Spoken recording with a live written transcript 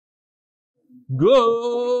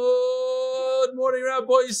Good morning,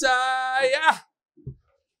 Rabbi Isaiah.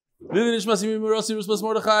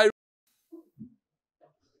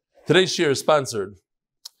 Today's shir is sponsored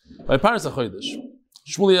by Parnas HaChodesh,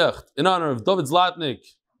 Shmuly Hecht, in honor of Dovid Zlatnik.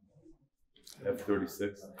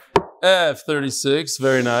 F-36. F-36,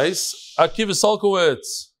 very nice. Akiva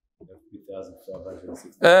Sulkowitz.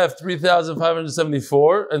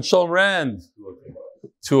 F-3574. And Sholom Rand.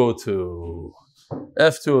 202.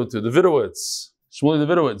 F-202. Davidowitz. Shmuly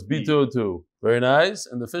Davidowitz. B-202. Very nice.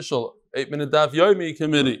 And the official 8-minute Daf Yomi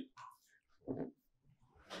committee.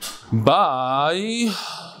 By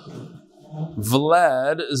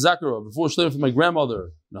Vladislav Zakharov. Before Shlema for my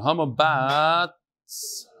grandmother. Nehama bat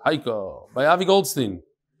Haika. By Avi Goldstein.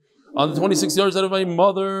 On the 26 yards out of my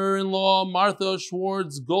mother-in-law, Martha,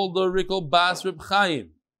 Schwarcz, Golda, Rikel, Reb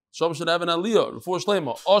Chaim. Sholom should have an aliyah. Refuos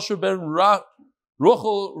Shlema. Asher ben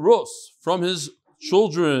Rachul Rus from his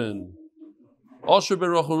children. Asher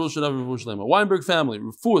ben Rachul Rus should have a Refuos Shlema. Weinberg Family.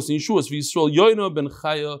 Refuas and Yeshuos for Yisrael. Yoino ben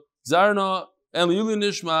Chaya. Zarna and Liuli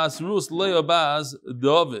Nishmas. Rus Leah Baz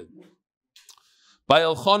Dovid. By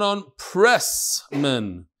Elchanan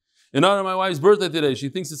PRESSman. In honor of my wife's birthday today. She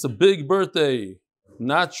thinks it's a big birthday.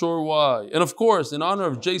 Not sure why. And of course, in honor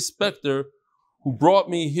of Jay Spector, who brought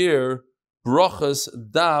me here, Brachas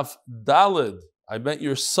Daf Dalid. I met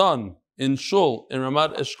your son in Shul, in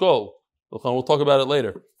Ramat Eshkol. We'll talk about it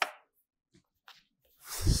later.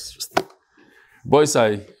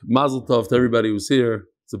 Beitzah, Mazel Tov to everybody who's here.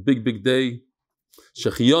 It's a big, big day.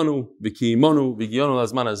 Shechiyonu, V'kiyimonu, V'kiyonu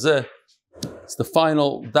Lazman Hazeh. It's the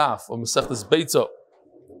final Daf of Masechtas Beitzah.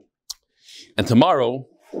 And tomorrow,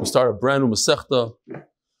 we start a brand new Masechta.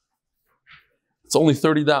 It's only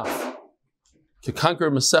 30 daf. To conquer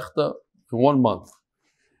Masechta in 1 month.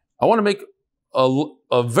 I want to make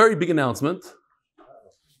a very big announcement.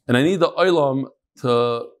 And I need the Olam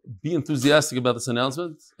to be enthusiastic about this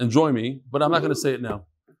announcement and join me. But I'm not going to say it now.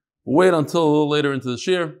 We'll wait until a little later into the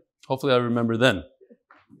shir. Hopefully I remember then.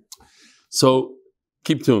 So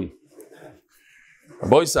keep tuned.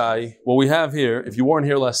 Boisai, what we have here, if you weren't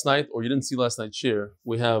here last night or you didn't see last night's shir,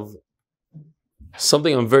 we have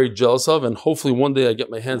something I'm very jealous of, and hopefully one day I get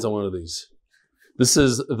my hands on one of these. This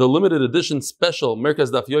is the limited edition special Merkaz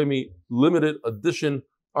Daf Yomi limited edition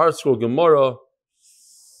Art Scroll Gemara.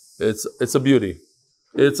 It's a beauty.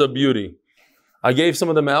 It's a beauty. I gave some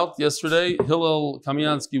of them out yesterday. Hillel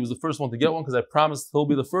Kamiansky was the first one to get one because I promised he'll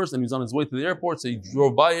be the first, and he was on his way to the airport, so he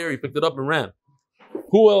drove by here, he picked it up and ran.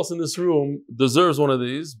 Who else in this room deserves one of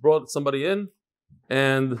these? Brought somebody in?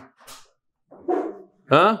 And,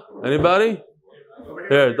 anybody?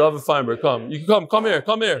 Here, David Weinberg, come. You can come here.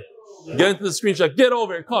 Get into the screenshot. Get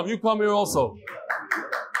over here, come. You come here also.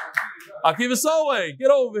 Akiva Solway,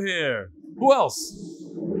 get over here. Who else?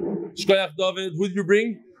 Shkoyach David, who did you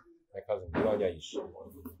bring? My cousin.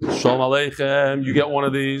 Shalom Aleichem, you get one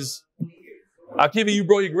of these. Akiva, you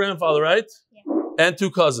brought your grandfather, right? Yeah. And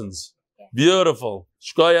 2 cousins. Beautiful.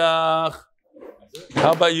 Shkoyach.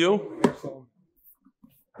 How about you?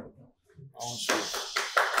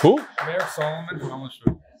 Who? Mayor Solomon from Alon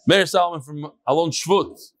Shvut. Mayor Solomon from Alon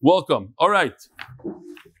Shvut. Welcome. All right.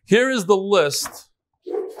 Here is the list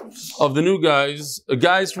of the new guys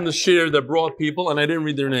from the shir that brought people, and I didn't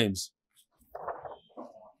read their names.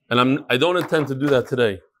 And I don't intend to do that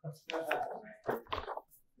today.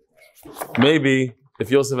 Maybe, if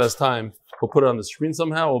Yosef has time, we'll put it on the screen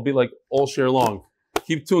somehow. It'll be like all share long.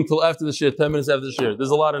 Keep tuned till after the share, 10 minutes after the share. There's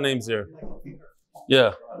a lot of names here.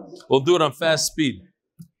 Yeah. We'll do it on fast speed.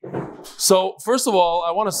 So, first of all, I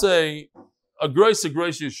want to say a grace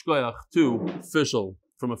shkoyach to official,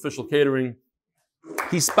 from Official Catering.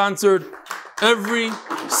 He sponsored every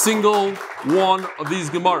single one of these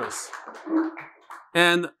Gemaras.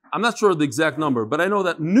 And I'm not sure of the exact number, but I know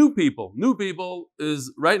that new people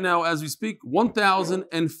is right now, as we speak,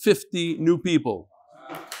 1,050 new people.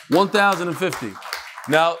 1,050.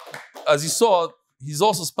 Now, as you saw, he's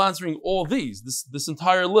also sponsoring all this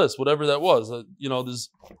entire list, whatever that was. And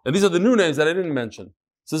these are the new names that I didn't mention.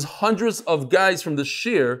 So there's hundreds of guys from the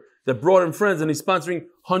shir that brought him friends, and he's sponsoring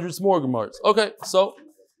hundreds more Gemaras. Okay, so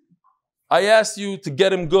I asked you to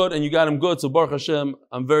get him good, and you got him good. So Baruch Hashem,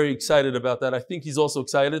 I'm very excited about that. I think he's also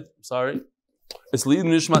excited. Sorry. It's Li'id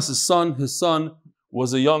Nishmas, his son. His son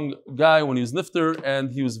was a young guy when he was nifter,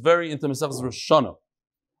 and he was very into Masechtas Rosh Hashanah.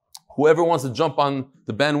 Whoever wants to jump on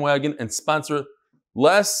the bandwagon and sponsor.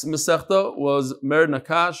 Last Masechta was Meir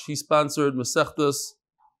Nakash. He sponsored Masechtas.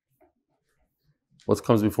 What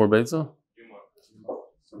comes before Beitzah?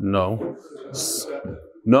 No.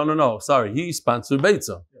 Sorry, he sponsored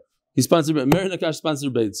Beitzah. He sponsored, Meir Nakash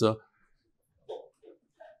sponsored Beitzah.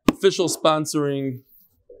 Official sponsoring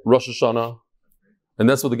Rosh Hashanah. And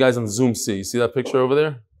that's what the guys on Zoom see. You see that picture over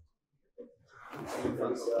there?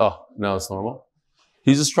 Oh, now it's normal.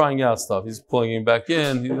 He's just trying out stuff. He's pulling him back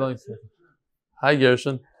in. He's like, hi,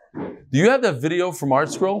 Gershon. Do you have that video from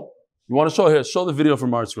Art Scroll? You want to show here? Show the video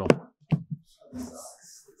from Art Scroll.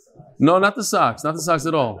 No, not the socks. Not the socks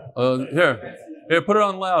at all. Here, put it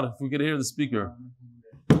on loud if we can hear the speaker.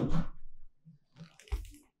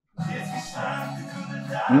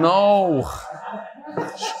 No.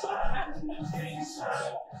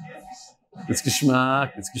 It's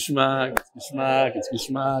Geschmack, it's Geschmack, it's Geschmack, it's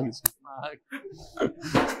Geschmack, it's Geschmack.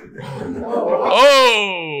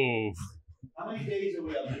 Oh! How many days are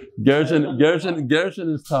we up to? Gershon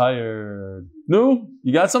is tired. No?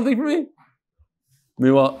 You got something for me?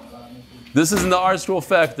 Meanwhile, this is in the Art Scroll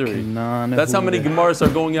Factory. That's how many Gemaras are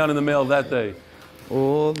going out in the mail that day.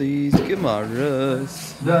 All these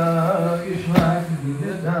Gemaras.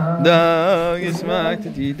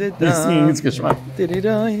 It's Geschmack.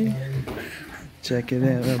 Check it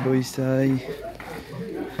out, Beitzah.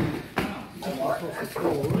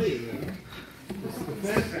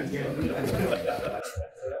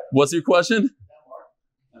 What's your question?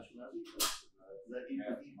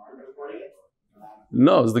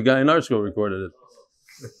 No, it's the guy in Art Scroll recorded it.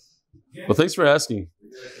 Well, thanks for asking.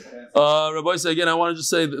 Rabbi said again, I want to just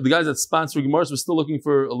say the guys that sponsor Gemaras, we're still looking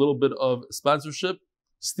for a little bit of sponsorship.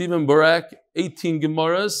 Stephen Barak, 18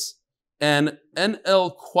 Gemaras, and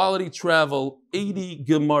NL Quality Travel, 80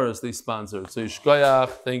 Gemaras they sponsored. So Yishkoyach,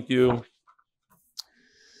 thank you.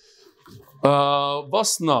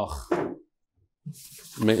 Was noch?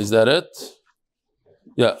 Is that it?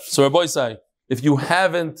 Yeah. So Rabbi say, if you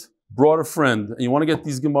haven't brought a friend and you want to get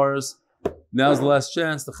these Gemaras, now's the last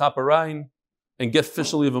chance to chap around and get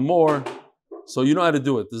official even more. So you know how to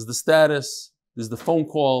do it. There's the status, there's the phone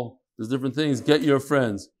call, there's different things. Get your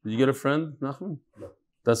friends. Did you get a friend, Nachman? No.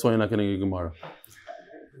 That's why you're not getting a Gemara.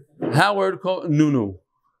 Howard, Nunu.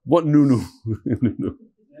 What Nunu? Nunu.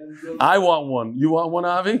 I want one. You want one,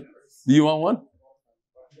 Avi? Do you want one?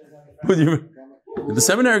 The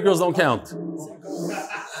seminary girls don't count.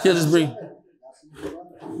 Yeah, just bring.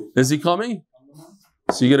 Is he coming?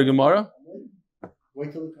 So you get a Gemara?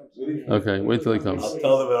 Wait till he comes. Okay, wait till he comes. I'll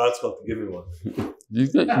tell them at Art Scroll to give me one.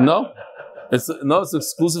 No? It's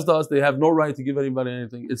exclusive to us. They have no right to give anybody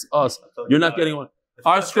anything. It's us. You're not getting one.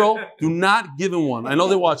 Art Scroll, do not give him one. I know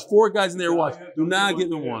they watch. 4 guys in there watch. Do not give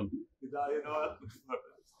him one.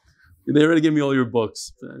 They already gave me all your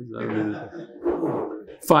books.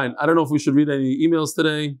 Fine. I don't know if we should read any emails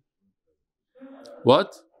today.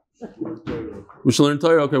 What? We should learn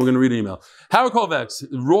Torah? Okay, we're going to read an email. Howard Kovacs,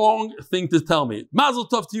 wrong thing to tell me. Mazel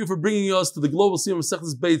tov to you for bringing us to the global scene of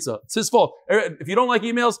Masechtas Beitzah. It's his fault. If you don't like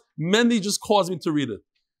emails, Mendy just caused me to read it.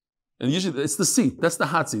 And usually, it's the seat. That's the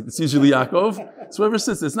hot seat. It's usually Yaakov. It's whoever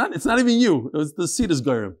sits. It's not even you. It's the seat is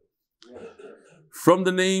Garim. From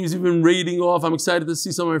the names you've been rating off, I'm excited to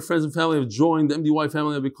see some of my friends and family have joined the MDY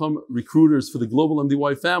family and become recruiters for the global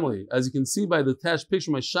MDY family. As you can see by the attached picture,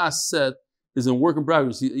 my Shas set is in work in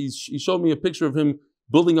progress. He showed me a picture of him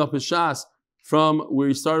building up his Shas from where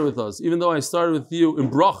he started with us. Even though I started with you in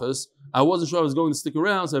Brachas, I wasn't sure I was going to stick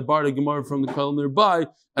around, so I borrowed a Gemara from the Kol nearby.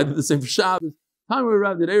 I did the same for Shabbos. Time we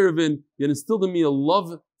arrived at Erevin, you instilled in me a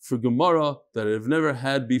love for Gemara that I've never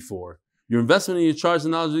had before. Your investment in your charts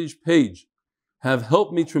and knowledge of each page have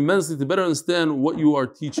helped me tremendously to better understand what you are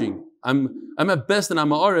teaching. I'm at best an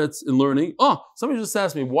Amaretz in learning. Oh, somebody just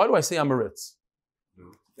asked me, why do I say Amaretz?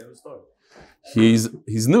 He's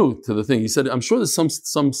new to the thing. He said, I'm sure there's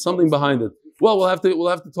something behind it. Well, we'll have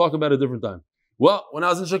to talk about it a different time. Well, when I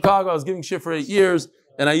was in Chicago, I was giving shit for 8 years,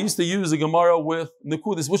 and I used to use a Gemara with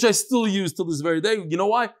Nekudis, which I still use till this very day. You know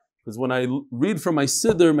why? Because when I read from my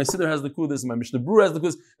Siddur has Nekudis, and my Mishnah Berurah has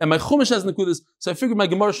Nekudis, and my Chumash has Nekudis, so I figured my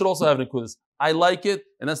Gemara should also have Nekudis. I like it,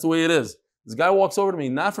 and that's the way it is. This guy walks over to me,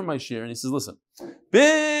 not from my shir, and he says, listen,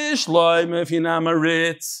 Bishloim, if you're not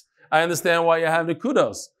Maritz, I understand why you have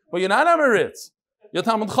Nekudos, but you're not Amaritz. You're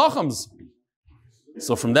Talmud Chachams.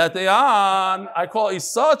 So from that day on, I call he's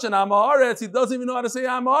such an Amaretz, he doesn't even know how to say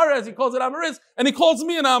Amaretz, he calls it Amaritz, and he calls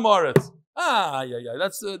me an Amaretz.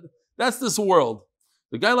 That's this world.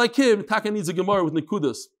 The guy like him, Taka needs a Gemara with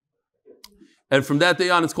Nekudas. And from that day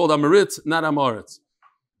on, it's called Amaritz, not Amaretz.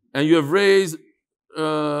 And you have raised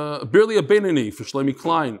barely a Benini for Shlomi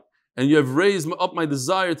Klein. And you have raised up my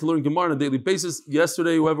desire to learn Gemara on a daily basis.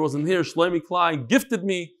 Yesterday, whoever wasn't here, Shlomi Klein gifted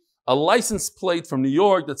me a license plate from New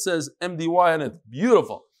York that says MDY on it.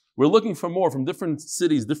 Beautiful. We're looking for more from different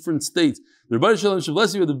cities, different states. The Rebbe Shalom should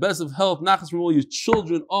bless you with the best of health, nachas from all your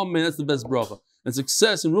children. Oh man, that's the best bracha. And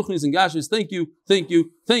success in Ruchnis and Gashis. Thank you, thank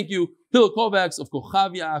you, thank you. Hillel Kovacs of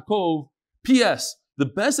Kochav Yaakov. P.S. The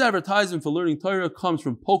best advertisement for learning Torah comes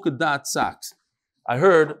from polka dot socks.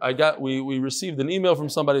 We received an email from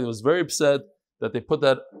somebody that was very upset that they put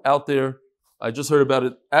that out there. I just heard about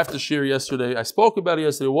it after Shir yesterday. I spoke about it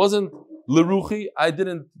yesterday. It wasn't Leruchi. I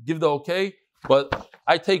didn't give the okay, but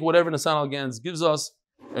I take whatever Natan Al-Gans gives us,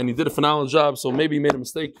 and he did a phenomenal job, so maybe he made a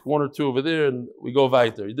mistake, one or two over there, and we go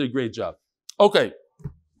weiter. He did a great job. Okay.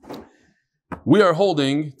 We are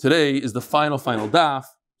holding, today is the final daf,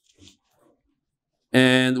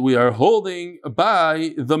 and we are holding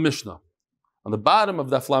by the Mishnah. On the bottom of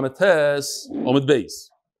Daf Lametes, Omid Beis.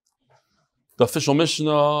 The official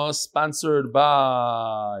Mishnah sponsored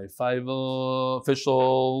by the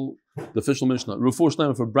official Mishnah. Refuah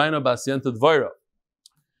Shlema for Braina Basienta Dvaira.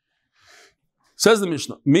 Says the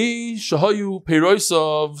Mishnah, Mi Shahayu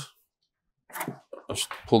Peiroisov. I should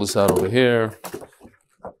pull this out over here.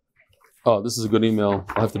 Oh, this is a good email.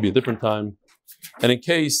 I'll have to be a different time. And in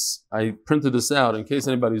case I printed this out, in case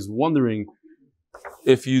anybody's wondering,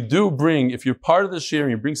 if you're part of the share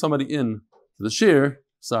and you bring somebody in to the share,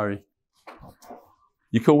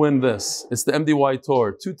 you can win this. It's the MDY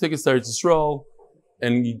tour. 2 tickets to Eretz Yisrael,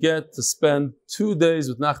 and you get to spend 2 days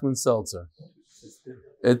with Nachman Seltzer.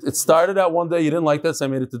 It started out one day, you didn't like that, so I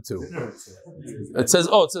made it to 2. It says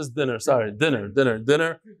dinner.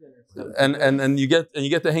 Dinner. And you get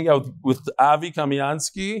to hang out with Avi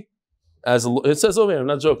Kamiansky. It says over here, I'm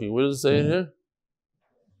not joking. What does it say here?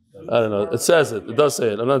 I don't know. It says it. It does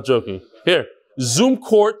say it. I'm not joking. Here, Zoom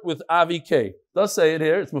court with Avi K. It does say it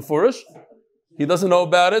here. It's Mefurish. He doesn't know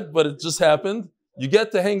about it, but it just happened. You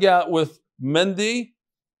get to hang out with Mendy.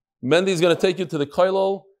 Mendy's going to take you to the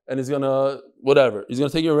Koilol, and he's going to He's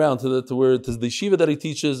going to take you around to the yeshiva that he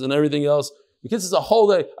teaches and everything else. Because it's a whole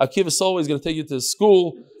day. Akiva Solway is going to take you to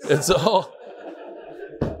school. It's a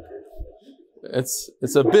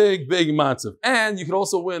big matzav. And you can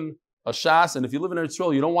also win a shas. And if you live in Eretz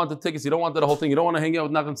Yisrael, you don't want the tickets, you don't want that whole thing, you don't want to hang out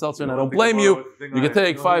with Natan Seltzer, and I don't blame you. You can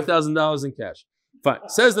take $5,000 in cash. Fine.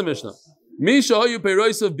 Says the Mishnah.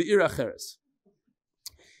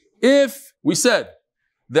 If we said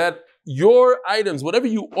that your items, whatever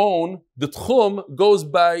you own, the tchum goes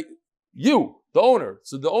by you, the owner.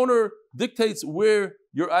 So the owner dictates where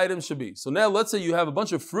your items should be. So now let's say you have a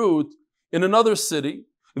bunch of fruit in another city.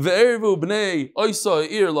 Who made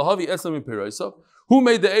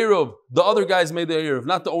the Eruv? The other guys made the Eruv,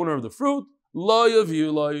 not the owner of the fruit.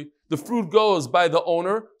 The fruit goes by the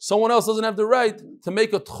owner. Someone else doesn't have the right to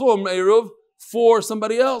make a tchum Eruv for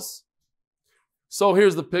somebody else. So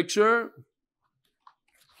here's the picture.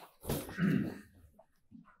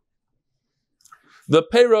 The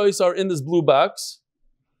peiros are in this blue box.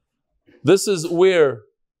 This is where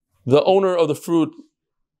the owner of the fruit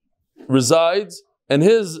resides, and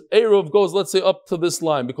his Eruv goes, let's say, up to this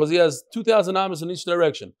line, because he has 2,000 amos in each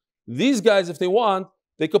direction. These guys, if they want,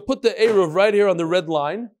 they could put the Eruv right here on the red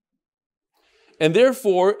line, and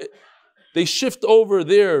therefore they shift over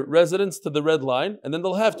their residence to the red line, and then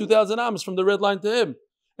they'll have 2,000 amos from the red line to him,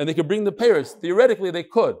 and they could bring the peiros. Theoretically, they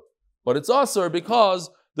could, but it's also because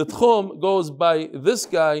the tchum goes by this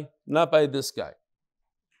guy, not by this guy.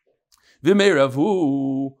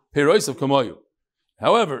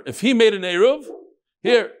 However, if he made an Eruv,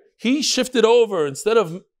 here, he shifted over, instead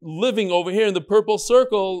of living over here in the purple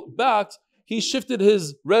circle box, he shifted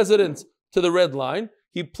his residence to the red line.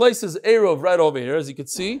 He places Eruv right over here, as you can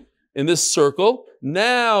see, in this circle.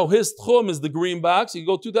 Now his tchum is the green box. You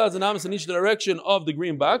go 2,000 amos in each direction of the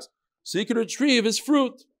green box, so he can retrieve his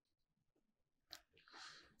fruit.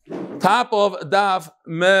 Top of Daf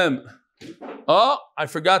Mem. Oh, I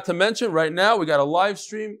forgot to mention, right now we got a live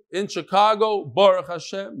stream in Chicago. Baruch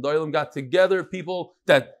Hashem, Tehillim got together, people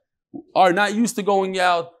that are not used to going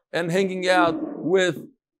out and hanging out with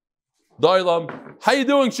Tehillim. How you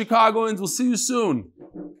doing, Chicagoans? We'll see you soon.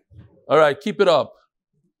 All right, keep it up.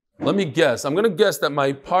 Let me guess. I'm going to guess that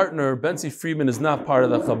my partner, Benzi Friedman, is not part of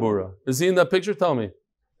that chabura. Is he in that picture? Tell me.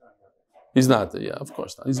 He's not there. Yeah, of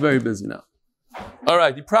course not. He's very busy now. All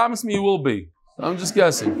right, you promised me you will be. I'm just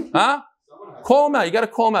guessing. Huh? Call him out. You got to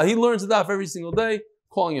call him out. He learns the daf every single day.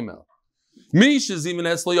 Calling him out.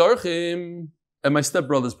 And my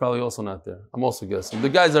stepbrother's probably also not there. I'm also guessing. The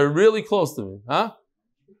guys are really close to me. Huh?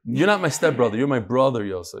 You're not my stepbrother. You're my brother,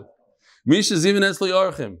 Yosef.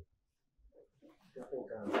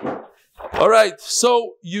 All right,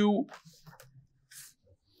 so you...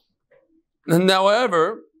 Now,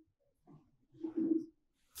 however...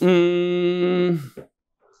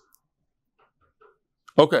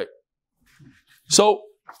 Okay. So,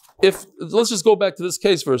 let's just go back to this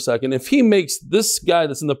case for a second. If he makes, this guy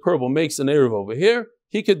that's in the purple makes an Eruv over here,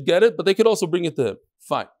 he could get it, but they could also bring it to him.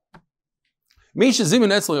 Fine.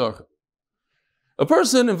 A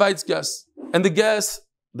person invites guests, and the guests,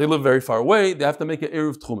 they live very far away, they have to make an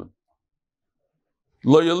Eruv Tchumim.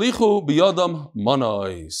 Lo yalichu biyadam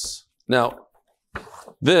manais. Now,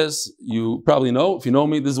 this, you probably know, if you know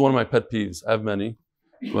me, this is one of my pet peeves. I have many.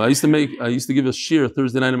 Well, I used to give a shir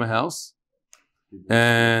Thursday night in my house,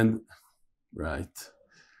 and, right.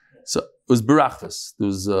 So it was berachas. There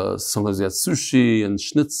was, sometimes we had sushi, and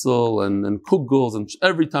schnitzel, and kugels, and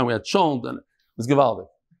every time we had chont, and it was gewaldig.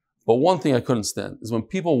 But one thing I couldn't stand is when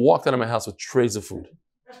people walked out of my house with trays of food.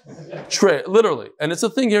 Tray, literally. And it's a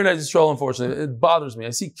thing here in Eretz Yisrael, unfortunately. It bothers me.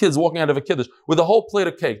 I see kids walking out of a kiddush with a whole plate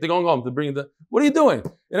of cake. They're going home to bring the, what are you doing?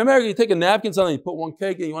 In America, you take a napkin, something, you put one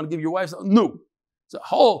cake in, you want to give your wife something. No. It's a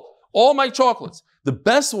whole, all my chocolates. The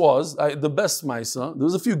best was, the best maisa, there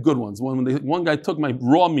was a few good ones. One guy took my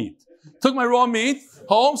raw meat. Took my raw meat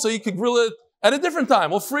home so he could grill it at a different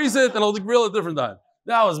time. We'll freeze it and I'll grill it at a different time.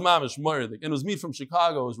 That was mamish moirdik. And it was meat from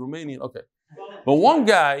Chicago, it was Romanian, okay. But one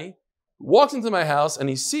guy walks into my house and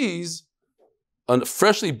he sees a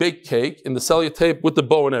freshly baked cake in the sellotape with the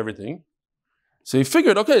bow and everything. So he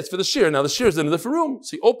figured, okay, it's for the shear. Now the shear is in a different room.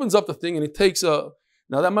 So he opens up the thing and he takes now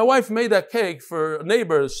that my wife made that cake for a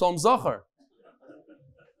neighbor, Sholom Zachar.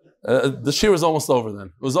 The shear was almost over then.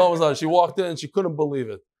 It was almost over. She walked in and she couldn't believe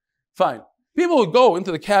it. Fine. People would go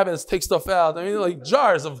into the cabinets, take stuff out. I mean, like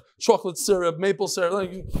jars of chocolate syrup, maple syrup.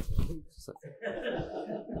 Like,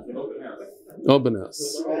 open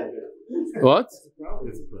house. What?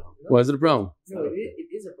 Why is it a problem? No, it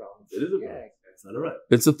is a problem. It is a problem. It's not right.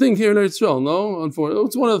 It's a thing here in Eretz Yisrael. No, unfortunately,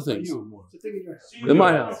 it's one of the things. In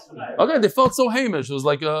my house. Okay, they felt so Hamish. It was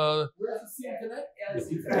like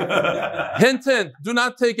hint, hint. Do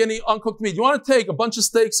not take any uncooked meat. You want to take a bunch of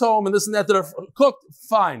steaks home and this and that are cooked?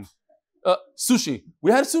 Fine. Sushi.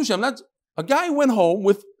 We had sushi. A guy went home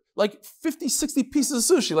with like 50, 60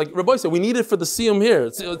 pieces of sushi. Like Rabbi said, we need it for the siyum here.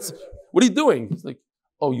 It's what are you doing? It's like,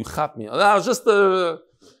 oh, you chap me. That was just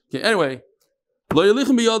okay, anyway. So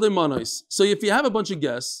if you have a bunch of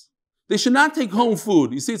guests, they should not take home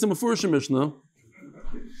food. You see, it's a Mefurish Mishnah.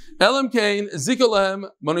 Elam Kain, Zikalehem,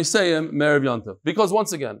 Moniseyim, Merev Yantav. Because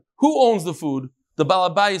once again, who owns the food? The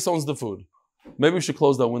Balabayis owns the food. Maybe we should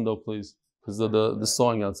close that window, please, because of the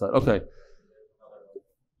sawing outside. Okay.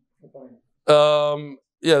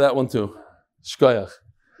 Yeah, that one too. Shkoyach.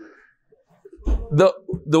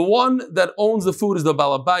 The one that owns the food is the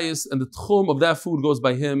Balabayis, and the tchum of that food goes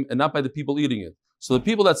by him and not by the people eating it. So the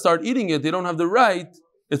people that start eating it, they don't have the right.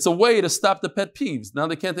 It's a way to stop the pet peeves. Now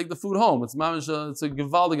they can't take the food home. It's mamish, it's a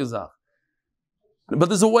gewaldige Zach. But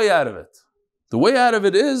there's a way out of it. The way out of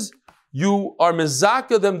it is you are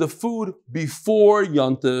mezaka them the food before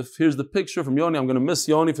Yontif. Here's the picture from Yoni. I'm going to miss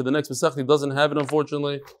Yoni for the next Masech. He doesn't have it,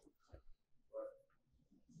 unfortunately.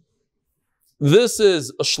 This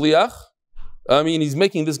is a shliach. I mean, he's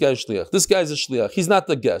making this guy a shliach. This guy's a shliach. He's not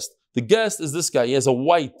the guest. The guest is this guy. He has a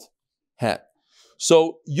white hat.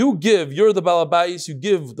 So you're the balabais, you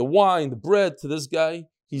give the wine, the bread to this guy.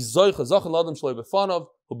 He's zoicha, zachan ladam shloi befanov.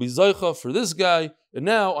 He'll be zoicha for this guy. And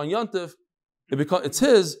now on Yantif, it's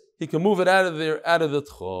his. He can move it out of there, out of the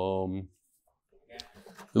tchum.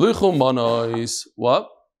 What?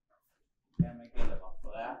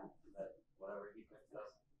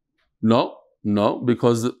 No,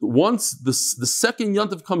 because once the second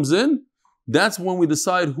Yantif comes in, that's when we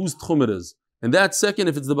decide whose tchum it is. And that second,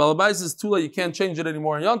 if it's the balabais, it's too late. You can't change it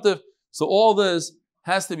anymore in Yantif. So all this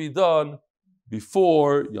has to be done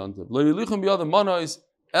before Yantif. Lo yilichum biyadam manos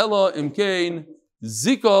ela imkein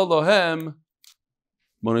zika lohem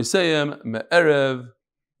moniseyim me'erev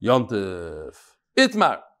Yantif.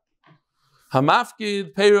 Itmar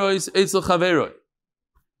hamafkid peirois etzel chaveroi.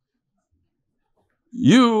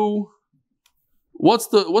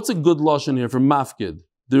 What's a good lashon here for mafkid?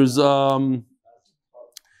 There's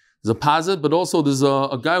a posit, but also there's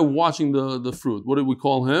a guy watching the fruit. What do we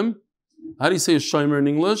call him? How do you say a shomer in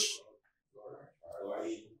English?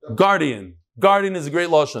 Guardian. Guardian is a great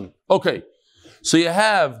lashon. Okay, so you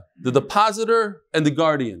have the depositor and the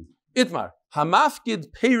guardian. Itmar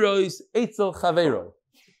hamafkid peiros etzel chavero.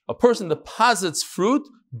 A person deposits fruit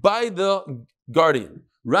by the guardian.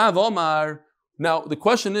 Rav Omar. Now the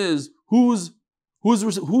question is, whose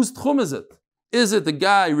tchum is it? Is it the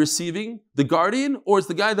guy receiving, the guardian, or is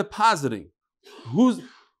the guy depositing?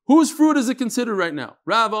 Whose fruit is it considered right now?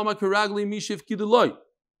 Rav Amar Karagli Mishif Kiduloi.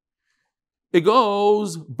 It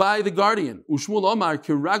goes by the guardian. Ushmul Omar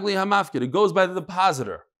Karagli Hamafkid. It goes by the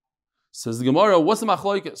depositor. Says the Gemara, what's the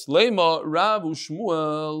machlokes? Shlema Rav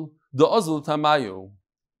Ushmuel the Azl Tamayu.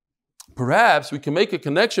 Perhaps we can make a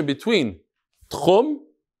connection between tchum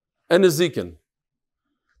and nezikin.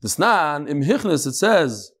 The Snan, in Hichnes, it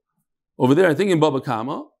says, over there, I think in Baba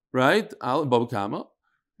Kama, right? Baba Kama.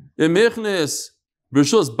 Emichnes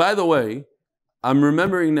Bershus. By the way, I'm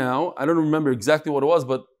remembering now. I don't remember exactly what it was,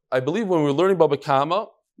 but I believe when we were learning Baba Kama,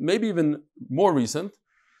 maybe even more recent,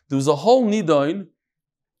 there was a whole nidain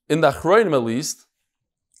in the Achronim at least,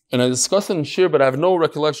 and I discussed it in Shir, but I have no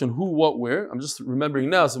recollection who, what, where. I'm just remembering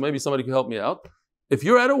now, so maybe somebody can help me out. If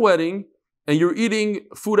you're at a wedding and you're eating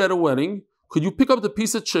food at a wedding, could you pick up the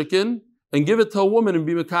piece of chicken and give it to a woman and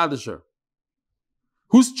be Mekadesher?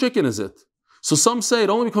 Whose chicken is it? So some say it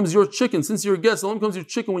only becomes your chicken. Since you're a guest, it only becomes your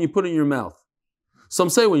chicken when you put it in your mouth. Some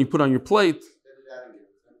say when you put it on your plate.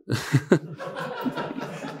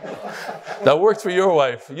 That worked for your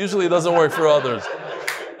wife. Usually it doesn't work for others.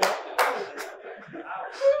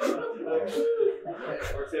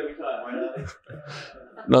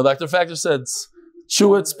 No, Dr. Factor said,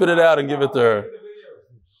 chew it, spit it out, and give it to her.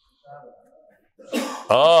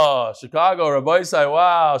 Oh, Chicago, Rabbi Sai,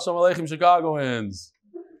 wow, Shalom Aleichem Chicagoans.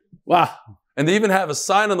 Wow. And they even have a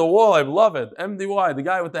sign on the wall, I love it. MDY, the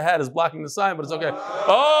guy with the hat is blocking the sign, but it's okay.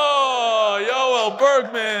 Oh, Yoel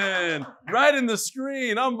Bergman, right in the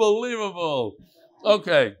screen, unbelievable.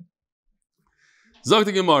 Okay. Zok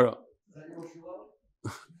the Gemara.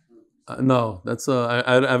 No, that's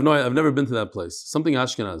I've never been to that place. Something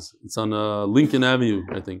Ashkenaz. It's on Lincoln Avenue,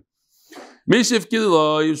 I think. Maybe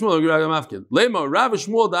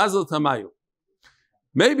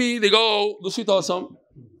they go.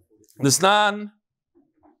 Nisnan.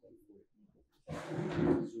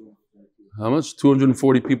 How much?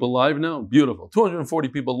 240 people live now. Beautiful. 240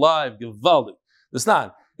 people live. Gewaldig.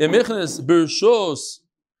 Nisnan.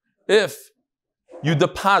 If you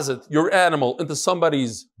deposit your animal into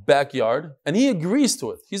somebody's backyard and he agrees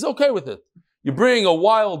to it, he's okay with it. You bring a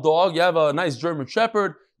wild dog, you have a nice German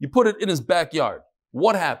Shepherd, you put it in his backyard.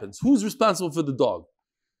 What happens? Who's responsible for the dog?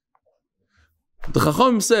 The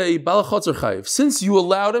Chacham say, since you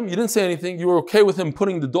allowed him, you didn't say anything, you were okay with him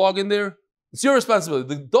putting the dog in there, it's your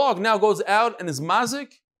responsibility. The dog now goes out and is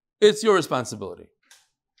mazik, it's your responsibility.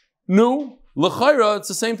 No, l'chayra, it's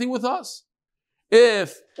the same thing with us.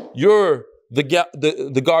 If you're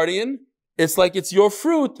the guardian, it's like it's your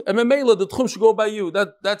fruit, and memela the tchum should go by you.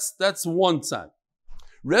 That's one side.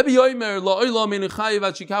 Rabbi Yomer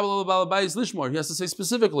he has to say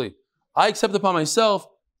specifically, I accept upon myself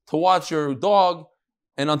to watch your dog,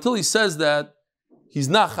 and until he says that, he's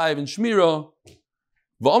not chayiv in shmira.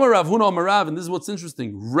 And this is what's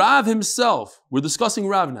interesting. Rav himself, we're discussing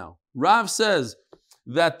Rav now. Rav says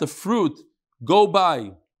that the fruit go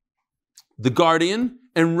by the guardian,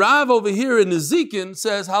 and Rav over here in Nezikin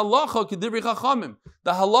says halacha kedivri chachamim.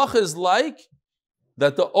 The halacha is like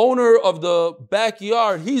that the owner of the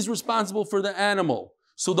backyard, he's responsible for the animal.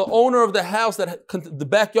 So the owner of the house, the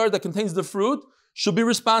backyard that contains the fruit, should be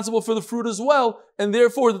responsible for the fruit as well, and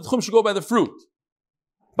therefore the tchum should go by the fruit,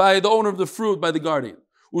 by the owner of the fruit, by the guardian.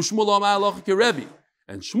 And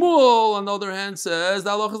Shmuel, on the other hand, says the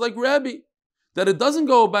halacha is like Rebbe, that it doesn't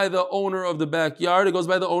go by the owner of the backyard, it goes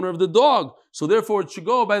by the owner of the dog. So therefore it should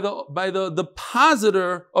go by the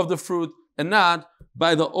depositor of the fruit and not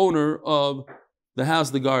by the owner of the house,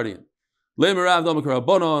 the guardian. Rav,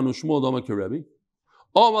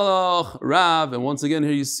 and once again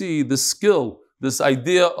here you see the skill, this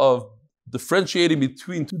idea of differentiating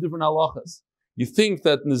between two different halachas. You think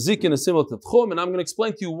that Nezikin is similar to Tchum, and I'm going to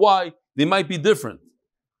explain to you why they might be different.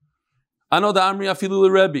 Ano da Amri afilu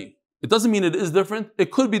Rebbe. It doesn't mean it is different. It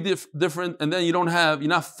could be different, and then you're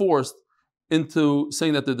not forced into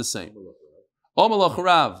saying that they're the same. Omalach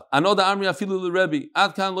Rav, Ano da Amri afilu Rebbe.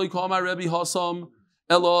 Ad kan lo yikol amar Rebbe hasam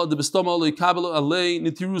elo de bestoma lo yikabelu alei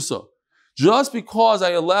nitirusa. Just because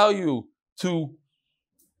I allow you to,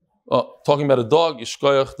 talking about a dog,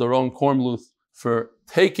 yishkoyach, the wrong kormluth, for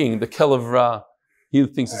taking the kelev ra, he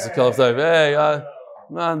thinks it's a kelev taiv. Hey,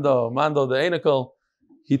 Mando, the anakel,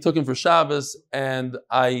 he took him for Shabbos, and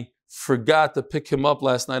I forgot to pick him up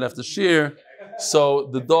last night after shir, so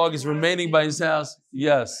the dog is remaining by his house.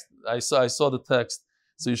 Yes, I saw the text.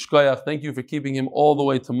 So yishkoyach, thank you for keeping him all the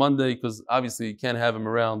way to Monday, because obviously you can't have him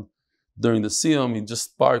around during the siyum. He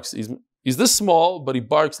just barks. He's this small, but he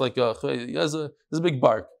barks like he has a big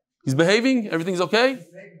bark. He's behaving? Everything's okay?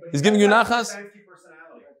 He's giving you nachas?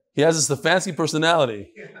 He has a Stefansky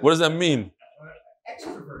personality. What does that mean?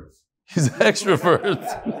 Extroverts. He's an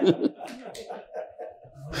extrovert.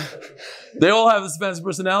 They all have this Stefansky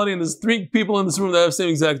personality, and there's 3 people in this room that have the same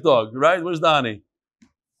exact dog, right? Where's Donnie?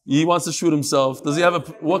 He wants to shoot himself. Does he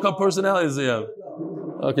have what kind of personality does he have?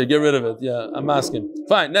 Okay, get rid of it. Yeah, I'm asking.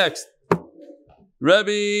 Fine, next. Rebbe,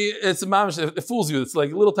 it's a mamash, it fools you. It's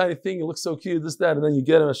like a little tiny thing, it looks so cute, this, that, and then you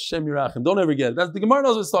get him, Hashem Yirachim. Don't ever get it. The Gemara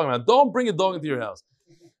knows what it's talking about. Don't bring a dog into your house.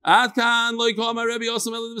 Why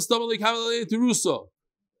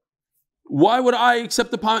would I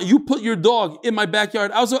accept upon you put your dog in my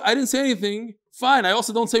backyard? I didn't say anything. Fine. I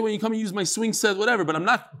also don't say when you come and use my swing set, whatever, but I'm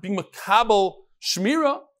not being makabel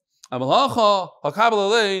shmira. But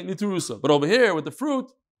over here with the fruit,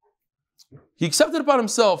 he accepted upon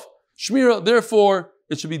himself shmira, therefore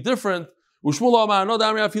it should be different.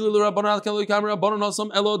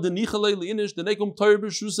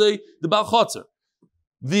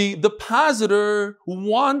 The depositor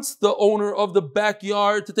wants the owner of the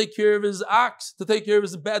backyard to take care of his ox, to take care of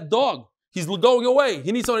his bad dog. He's going away.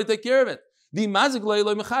 He needs somebody to take care of it. He doesn't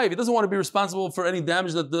want to be responsible for any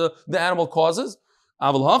damage that the animal causes.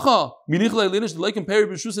 Over here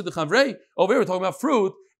we're talking about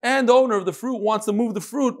fruit, and the owner of the fruit wants to move the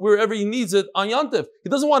fruit wherever he needs it on Yantif. He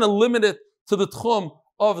doesn't want to limit it to the tchum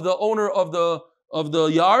of the owner of the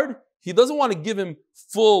yard. He doesn't want to give him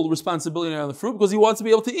full responsibility on the fruit because he wants to be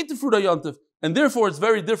able to eat the fruit on Yantif. And therefore it's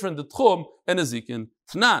very different, the tchum and the zikin.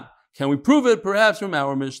 Tanan. Can we prove it perhaps from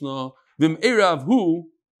our Mishnah? Vim erav hu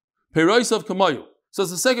peroisav kamayu. So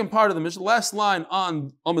it's the second part of the Mishnah, last line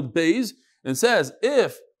on Amud Beis, and says,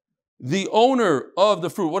 if the owner of the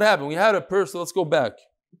fruit, what happened? We had a person, let's go back.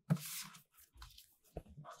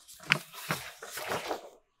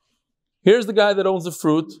 Here's the guy that owns the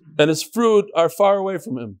fruit, and his fruit are far away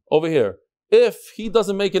from him, over here. If he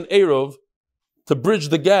doesn't make an Eruv to bridge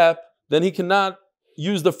the gap, then he cannot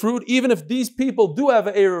use the fruit. Even if these people do have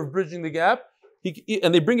an Eruv bridging the gap,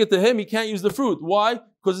 and they bring it to him, he can't use the fruit. Why?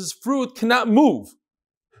 Because his fruit cannot move.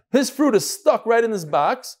 His fruit is stuck right in his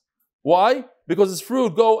box. Why? Because his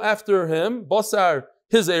fruit go after him, Basar,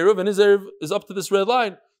 his Eruv, and his Eruv is up to this red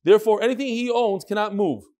line. Therefore, anything he owns cannot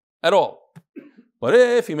move at all. But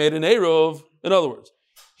if he made an Eruv, in other words,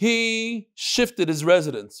 he shifted his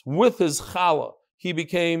residence with his chala, he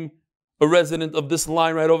became a resident of this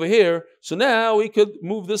line right over here. So now he could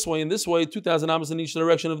move this way and this way, 2,000 amos in each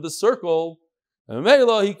direction of the circle. And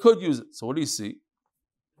Mela, he could use it. So what do you see?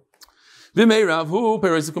 But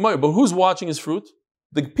who's watching his fruit?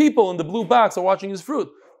 The people in the blue box are watching his fruit.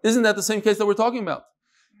 Isn't that the same case that we're talking about?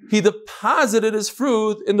 He deposited his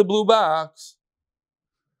fruit in the blue box.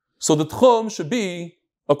 So the tchum should be,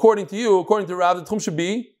 according to you, according to Rav, the tchum should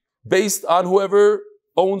be based on whoever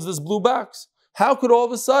owns this blue box. How could all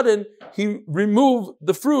of a sudden he remove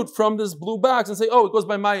the fruit from this blue box and say, oh, it goes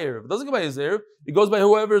by my Erev? It doesn't go by his Erev. It goes by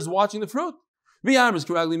whoever is watching the fruit.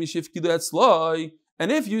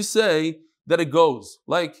 And if you say that it goes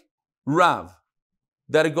like Rav,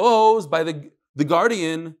 that it goes by the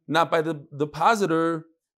guardian, not by the depositor,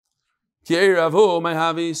 so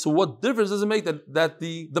what difference does it make that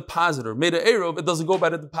the depositor made an Eruv? It doesn't go by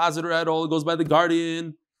the depositor at all, it goes by the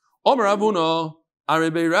guardian.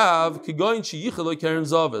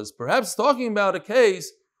 Perhaps talking about a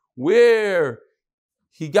case where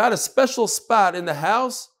he got a special spot in the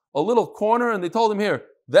house, a little corner, and they told him, here,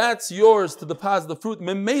 that's yours to deposit the fruit.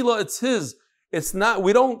 Memela, it's his. It's not,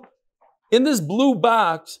 we don't, in this blue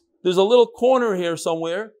box, there's a little corner here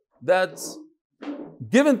somewhere that's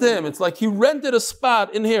given to him. It's like he rented a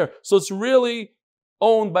spot in here. So it's really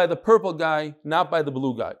owned by the purple guy, not by the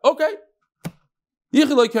blue guy. Okay.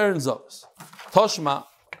 Toshma.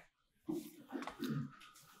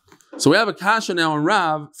 So we have a kasha now in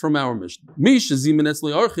Rav from our Mishnah.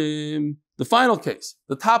 The final case,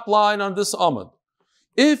 the top line on this Amud.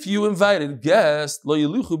 If you invited guests, they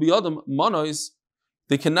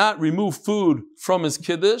cannot remove food from his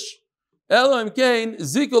kiddush, unless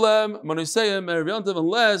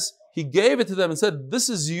he gave it to them and said, this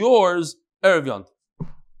is yours, Erev Yontif.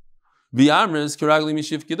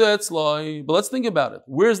 But let's think about it.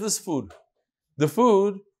 Where's this food? The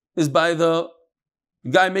food is by the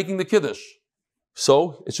guy making the kiddush.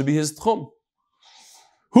 So it should be his tchum.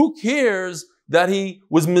 Who cares that he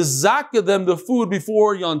was mizaka them the food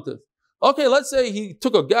before Yontif? Okay, let's say he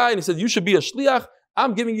took a guy and he said, you should be a shliach.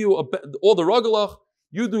 I'm giving you all the ragalach.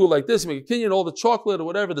 You do it like this, you make a kinyan, all the chocolate or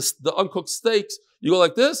whatever, the uncooked steaks, you go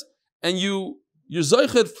like this, and you're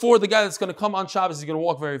zeichet for the guy that's going to come on Shabbos, he's going to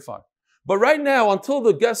walk very far. But right now, until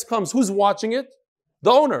the guest comes, who's watching it?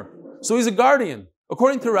 The owner. So he's a guardian.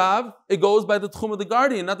 According to Rav, it goes by the tchum of the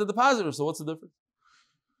guardian, not the depositor. So what's the difference?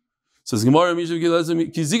 Says Gemara,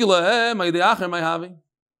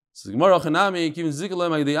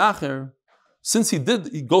 since he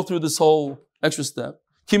did go through this whole extra step,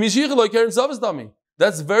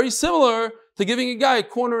 that's very similar to giving a guy a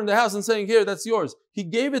corner in the house and saying, here, that's yours. He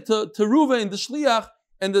gave it to Reuven, the shliach,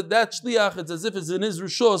 and that shliach, it's as if it's in his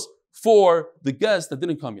rishos for the guest that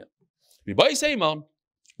didn't come yet.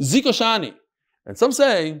 And some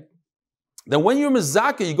say then when you're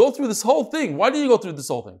mezaka, you go through this whole thing. Why do you go through this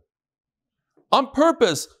whole thing? On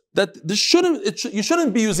purpose, that you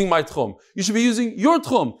shouldn't be using my tchum. You should be using your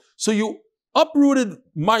tchum. So you uprooted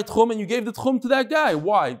my tchum and you gave the tchum to that guy.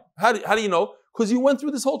 Why? How do you know? Because you went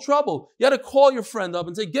through this whole trouble. You had to call your friend up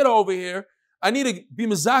and say, get over here. I need to be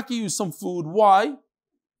mezaki you some food. Why?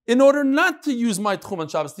 In order not to use my tchum on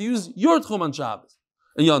Shabbos, to use your tchum on Shabbos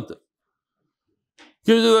and Yontif.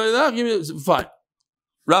 Fine.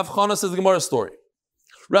 Rav Chana says the Gemara story.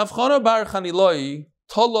 Rav Chana bar Chaniloi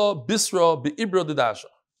Tala Bisra Be'ibra Didasha.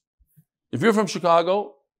 If you're from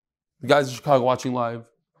Chicago, the guys in Chicago watching live,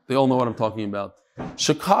 they all know what I'm talking about.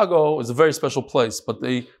 Chicago is a very special place, but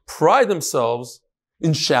they pride themselves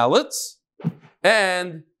in shallots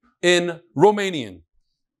and in Romanian.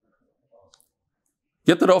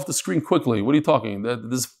 Get that off the screen quickly. What are you talking?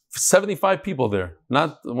 There's 75 people there.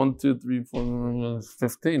 Not 1, 2, 3, 4,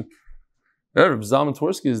 15. Zalman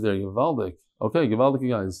Tversky is there. Givaldik. Okay, Givaldik, you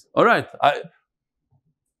guys. All right.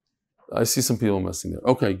 I see some people messing there.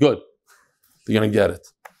 Okay, good. They're going to get it.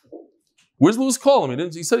 Where's Lewis calling me?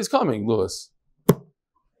 He said he's coming, Lewis.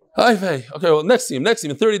 Hi, Faye. Okay, well, next team, in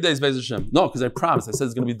 30 days, Beis Hashem. No, because I promised. I said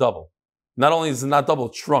it's going to be double. Not only is it not double,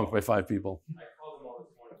 it's shrunk by 5 people.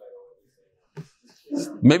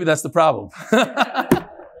 Maybe that's the problem.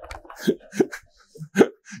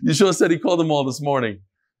 Yeshua said he called them all this morning.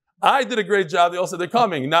 I did a great job. They all said they're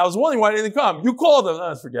coming. Now I was wondering why they didn't come. You called them.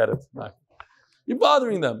 No, forget it. No. You're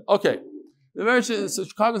bothering them. Okay. So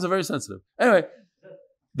Chicagoans are very sensitive. Anyway,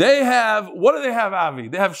 what do they have, Avi?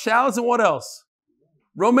 They have shallots and what else?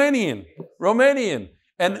 Romanian.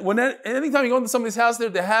 And anytime you go into somebody's house there,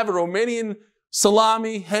 they have a Romanian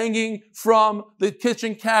salami hanging from the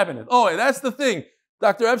kitchen cabinet. Oh, that's the thing.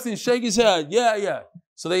 Dr. Epstein shake his head. Yeah.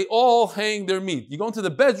 So they all hang their meat. You go into the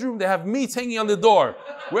bedroom, they have meats hanging on the door.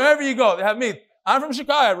 Wherever you go, they have meat. I'm from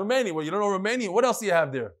Chicago, Romania. Well, you don't know Romanian. What else do you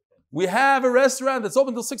have there? We have a restaurant that's open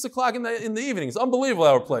until 6 o'clock in the evening. It's unbelievable,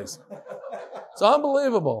 our place. It's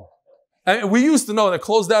unbelievable. And we used to know that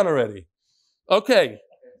closed down already. Okay.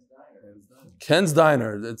 Ken's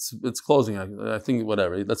Diner. It's closing. I think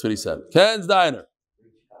whatever. That's what he said. Ken's Diner.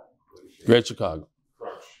 Great Chicago.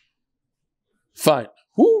 Fine.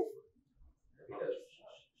 Who?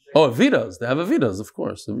 Oh, Avidas. They have Avidas, of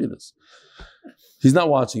course. Avidas. He's not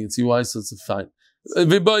watching it. See why? So it's fine.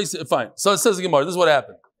 Fine. So it says the Gemara. This is what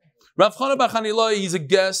happened. Rav Chana bar Chaniloi, he's a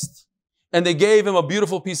guest, and they gave him a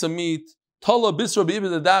beautiful piece of meat. Tala bisra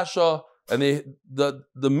be'ibra dasha, and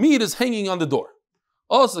the meat is hanging on the door.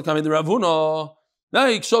 Also coming to Rav Huna. Now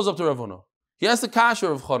he shows up to Rav Huna. He asks the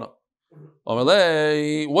kasher of Chana.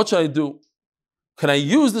 What should I do? Can I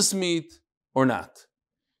use this meat or not?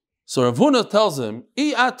 So Rav Huna tells him,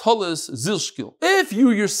 if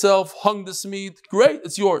you yourself hung this meat, great,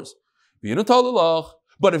 it's yours.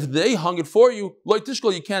 But if they hung it for you,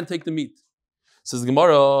 you can't take the meat. Says the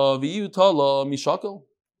Gemara,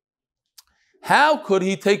 how could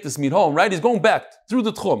he take this meat home, right? He's going back through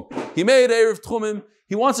the tchum. He made Erev Tchumim.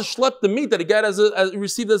 He wants to schlep the meat that he got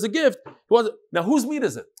received as a gift. Now, whose meat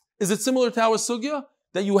is it? Is it similar to our sugya?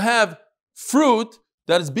 That you have fruit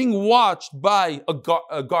that is being watched by a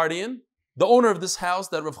guardian, the owner of this house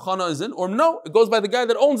that Rav Chana is in, or no, it goes by the guy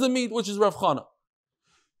that owns the meat, which is Rav Chana.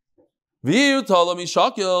 See,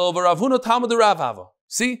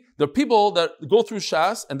 there are people that go through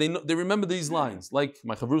Shas and they remember these lines, like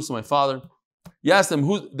my Chavrus, my father. You ask them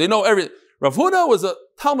who they know everything. Rav Huna was a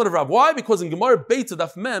Talmud of Rav. Why? Because in Gemara Beitzah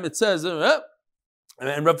Daf Mem it says, and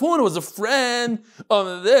Rav Huna was a friend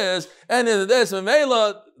of this and in this. And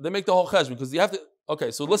they make the whole cheshbon because you have to.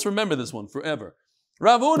 Okay, so let's remember this one forever.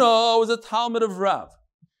 Rav Huna was a Talmud of Rav.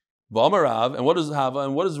 Rav, and what does Hava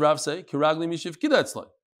and what does Rav say? Kiragli mishiv kidatzlai.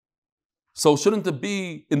 So shouldn't it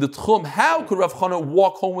be in the tchum? How could Rav Chana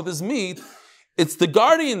walk home with his meat? It's the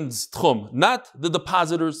guardian's tchum, not the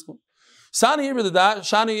depositor's tchum.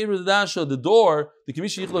 The door, the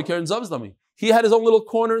Kamishi Yichlo Keren Zavzdami. He had his own little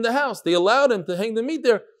corner in the house. They allowed him to hang the meat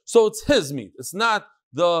there, so it's his meat. It's not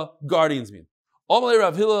the guardian's meat. Amalei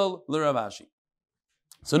Rav Hillel Rav Ashi.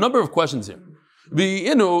 So a number of questions here.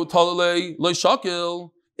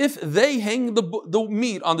 If they hang the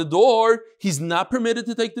meat on the door, he's not permitted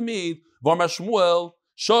to take the meat. Varma Shmuel,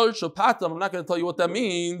 Shor Shapatam. I'm not going to tell you what that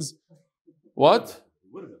means. What?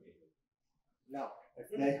 No, if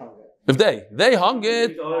they hung it. If they hung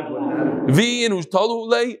it.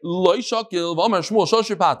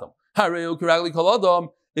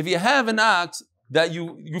 If you have an ox that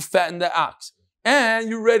you fatten the ox and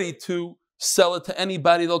you're ready to sell it to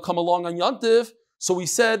anybody that'll come along on Yontif, so we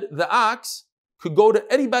said the ox could go to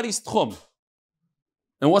anybody's tchum.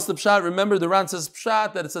 And what's the pshat? Remember, the Ran says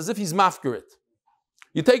pshat that it's as if he's mafkarit.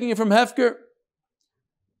 You're taking it from Hefker.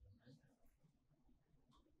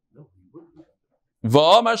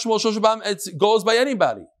 It goes by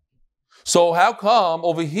anybody. So how come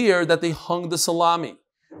over here that they hung the salami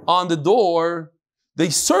on the door? They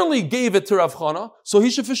certainly gave it to Rav Chana, so he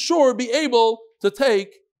should for sure be able to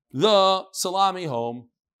take the salami home.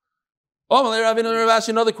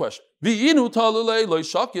 Another question. And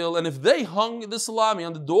if they hung the salami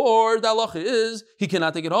on the door, the halacha is he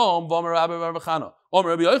cannot take it home.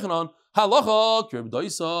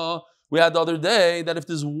 We had the other day that if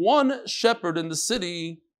there's one shepherd in the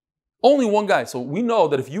city, only one guy. So we know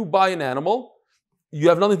that if you buy an animal, you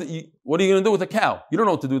have nothing. What are you going to do with a cow? You don't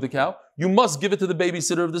know what to do with a cow. You must give it to the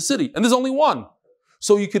babysitter of the city. And there's only one.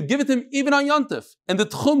 So you could give it to him even on Yontif. And the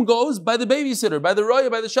tchum goes by the babysitter, by the roya,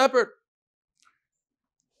 by the shepherd.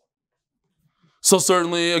 So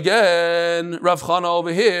certainly, again, Rav Chana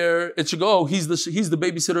over here, it should go. He's the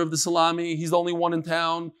babysitter of the salami. He's the only one in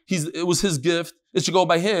town. It was his gift. It should go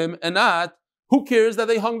by him and not, who cares that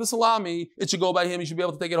they hung the salami? It should go by him. He should be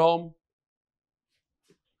able to take it home.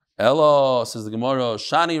 Elo, says the Gemara,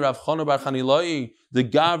 Shani Rav Chana bar Chanilai, the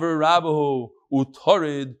Gaver Rabahu,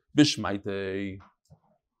 Utorid Bishmaite.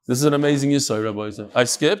 This is an amazing Yisai, Rabbi. I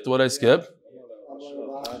skipped. What I skipped?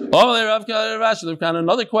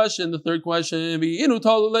 Another question, the third question,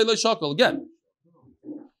 again.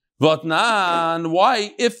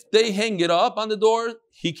 Why, if they hang it up on the door,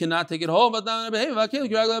 he cannot take it home?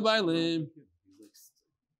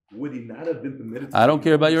 Would he not have been permitted to? I don't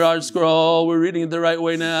care about your art scroll. We're reading it the right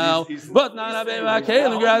way now. Leave it alone.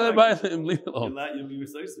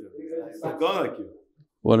 He's not going like you.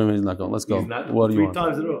 What do you mean he's not going? Let's go. What do you want? 3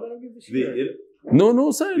 times in a row.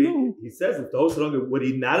 No, say no. He says if the host would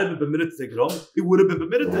he not have been permitted to take it home? He would have been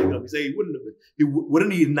permitted to take it home. He say he wouldn't have been.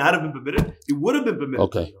 Wouldn't he not have been permitted? He would have been permitted.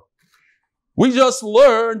 Okay. We just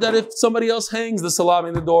learned that if somebody else hangs the salami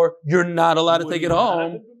in the door, you're not allowed to take it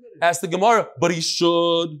home. Ask the Gemara, but he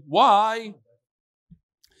should. Why?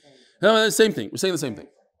 No, same thing. We're saying the same thing.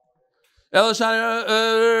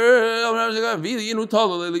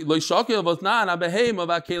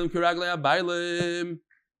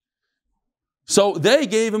 So they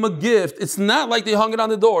gave him a gift. It's not like they hung it on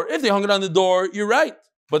the door. If they hung it on the door, you're right.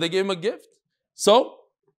 But they gave him a gift. So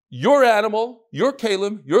your animal, your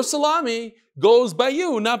kalim, your salami goes by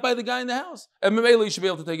you, not by the guy in the house. And Mamela, you should be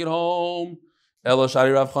able to take it home. Since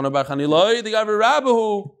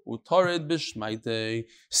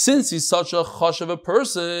he's such a chosh of a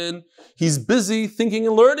person, he's busy thinking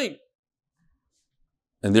and learning.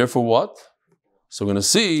 And therefore what? So we're going to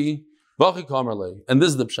see, and this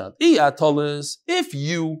is the pshat. If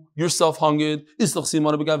you yourself hung it,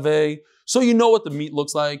 so you know what the meat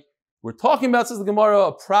looks like. We're talking about, says the Gemara,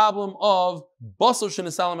 a problem of basar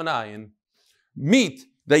shenesalam anayin, meat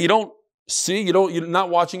that you don't see, you're not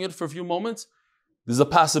watching it for a few moments. There's a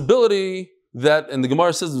possibility that, and the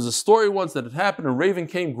Gemara says there's a story once that it happened, a raven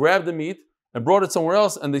came, grabbed the meat, and brought it somewhere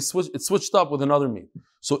else, and it switched up with another meat.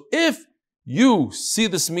 So if you see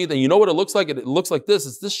this meat and you know what it looks like, it looks like this,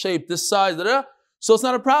 it's this shape, this size, so it's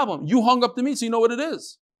not a problem. You hung up the meat, so you know what it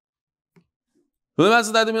is. Then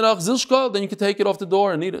you can take it off the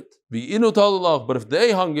door and eat it. But if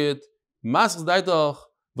they hung it,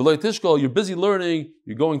 you're busy learning,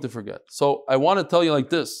 you're going to forget. So I want to tell you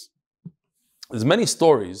like this. There's many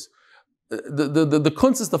stories. The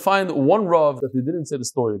kunst is to find one Rav that they didn't say the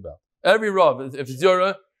story about. Every Rav, if it's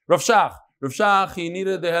your Rav Shach,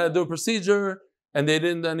 they had to do a procedure, and they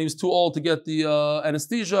didn't, and he was too old to get the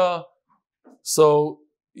anesthesia. So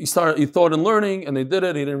he thought in learning, and they did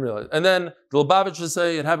it, he didn't realize. And then the Lubavitch would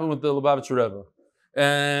say it happened with the Lubavitch Rebbe.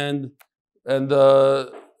 And I don't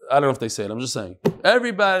know if they say it, I'm just saying.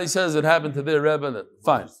 Everybody says it happened to their Rebbe,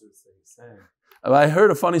 fine. I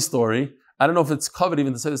heard a funny story. I don't know if it's covered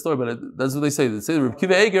even to say the story, but that's what they say. They say Reb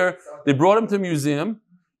Kiva Eger, they brought him to a museum,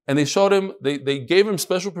 and they showed him, they gave him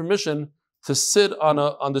special permission to sit on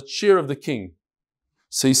the chair of the king.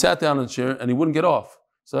 So he sat down on the chair, and he wouldn't get off.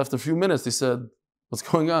 So after a few minutes, they said, what's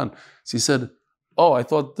going on? So he said, oh, I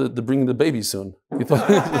thought they're bringing the baby soon. He thought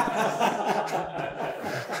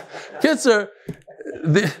Kitzer,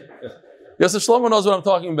 Yosef Shlomo knows what I'm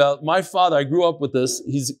talking about. My father, I grew up with this.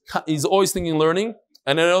 He's always thinking learning.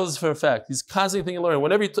 And I know this for a fact. He's constantly thinking learning.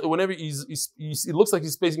 Whenever he looks like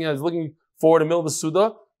he's spacing out, he's looking forward in the middle of the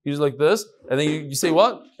Suda. He's like this. And then you say,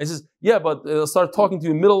 what? And he says, yeah, but he'll start talking to you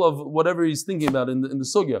in the middle of whatever he's thinking about in the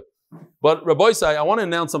Sugya. But Rabbi Sai, I want to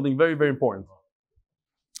announce something very, very important.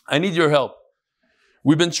 I need your help.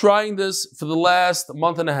 We've been trying this for the last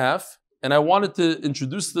month and a half. And I wanted to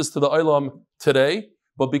introduce this to the Olam today.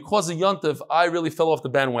 But because of Yontif, I really fell off the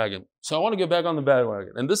bandwagon. So I want to get back on the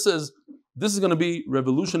bandwagon. And this is this is going to be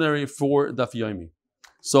revolutionary for Daf Yomi.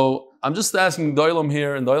 So I'm just asking the Olam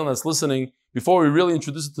here and the Olam that's listening before we really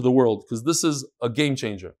introduce it to the world, because this is a game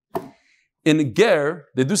changer. In Ger,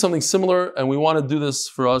 they do something similar, and we want to do this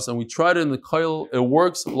for us, and we tried it in the Koil. It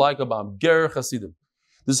works like a bomb. Ger Hasidim.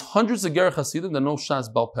 There's hundreds of Ger Hasidim that know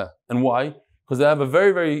Shas Bal Peh. And why? Because they have a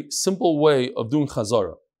very, very simple way of doing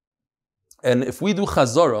Chazara. And if we do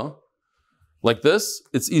Chazara like this,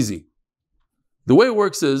 it's easy. The way it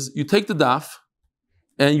works is, you take the daf,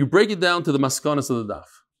 and you break it down to the maskanas of the daf.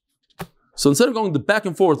 So instead of going back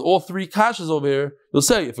and forth, all three kashas over here, you'll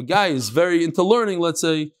say, if a guy is very into learning, let's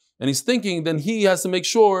say, and he's thinking, then he has to make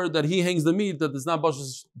sure that he hangs the meat, that it's not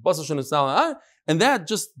bashash and it's not, and that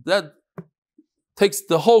takes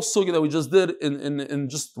the whole sugya that we just did in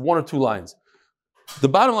just 1 or 2 lines. The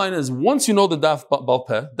bottom line is, once you know the daf bal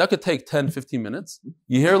peh, that could take 10, 15 minutes.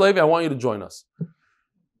 You hear, Levi, I want you to join us.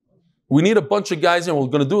 We need a bunch of guys here, and we're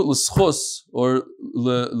going to do it l'schus, or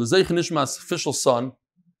l'zeich nishmas official son,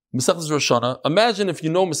 Mesechus Rosh Hashanah. Imagine if you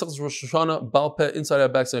know Mesechus Rosh Hashanah bal peh inside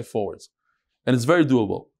out, backside, forwards. And it's very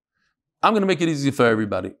doable. I'm going to make it easy for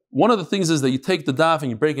everybody. One of the things is that you take the daf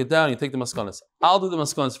and you break it down, and you take the maskanas. I'll do the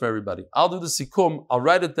maskanas for everybody. I'll do the sikum, I'll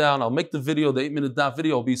write it down, I'll make the video, the 8-minute daf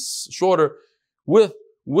video will be shorter, with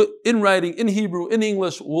in writing, in Hebrew, in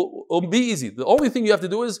English, it'll be easy. The only thing you have to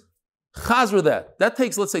do is chazra that. That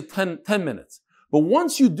takes, let's say, 10 minutes. But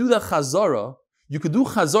once you do that chazara, you could do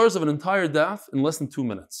chazaras of an entire daf in less than 2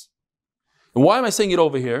 minutes. And why am I saying it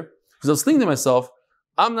over here? Because I was thinking to myself,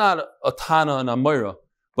 I'm not a Tana and a Moira,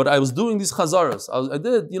 but I was doing these chazaras. I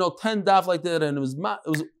did, 10 daf like that, and it was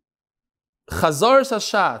chazaras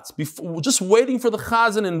hashatz, before, just waiting for the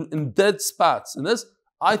chazan in dead spots. And this,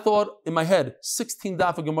 I thought in my head, 16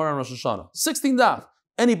 daf of Gemara on Rosh Hashanah. 16 daf.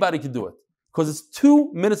 Anybody could do it. Because it's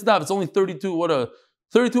 2 minutes daf. It's only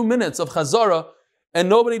 32 minutes of chazara, and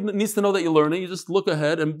nobody needs to know that you're learning. You just look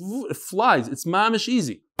ahead and it flies. It's mamish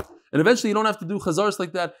easy. And eventually you don't have to do chazaras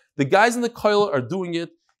like that. The guys in the koil are doing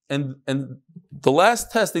it, and the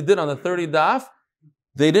last test they did on the 30 daf,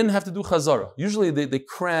 they didn't have to do chazara. Usually they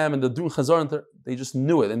cram and they're doing chazara, and they just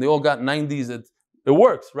knew it, and they all got 90s. It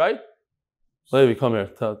works, right? Leiby, come here.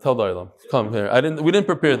 Tell the Olam. Come here. We didn't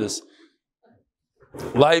prepare this.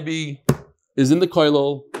 Leiby is in the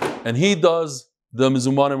koilol, and he does the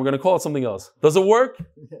mizuman, and we're going to call it something else. Does it work?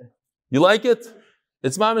 You like it?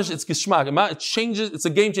 It's mamish, it's gishmak. It changes, it's a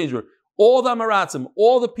game changer. All the amaratzim,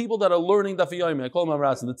 all the people that are learning Daf Yomi, I call them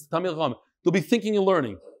amaratzim, it's Tamil Chacham, they'll be thinking and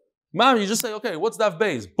learning. Mam, you just say, okay, what's Daf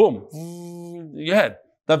Beis? Boom. Your head.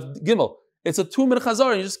 Daf Gimel. It's a 2-minute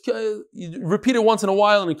chazar, you repeat it once in a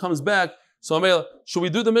while and it comes back. So Amela, should we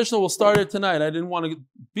do the Mishnah? We'll start it tonight. I didn't want to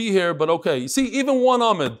be here, but okay. You see, even one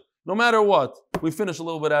Amid, no matter what, we finish a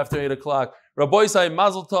little bit after 8 o'clock. Rabbi Say,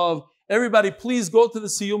 Mazel Tov. Everybody, please go to the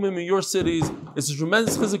Siyumim in your cities. It's a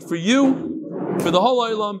tremendous chizik for you, for the whole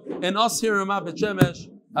Olam, and us here in Ramat Bet Shemesh.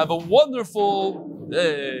 Have a wonderful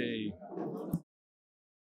day.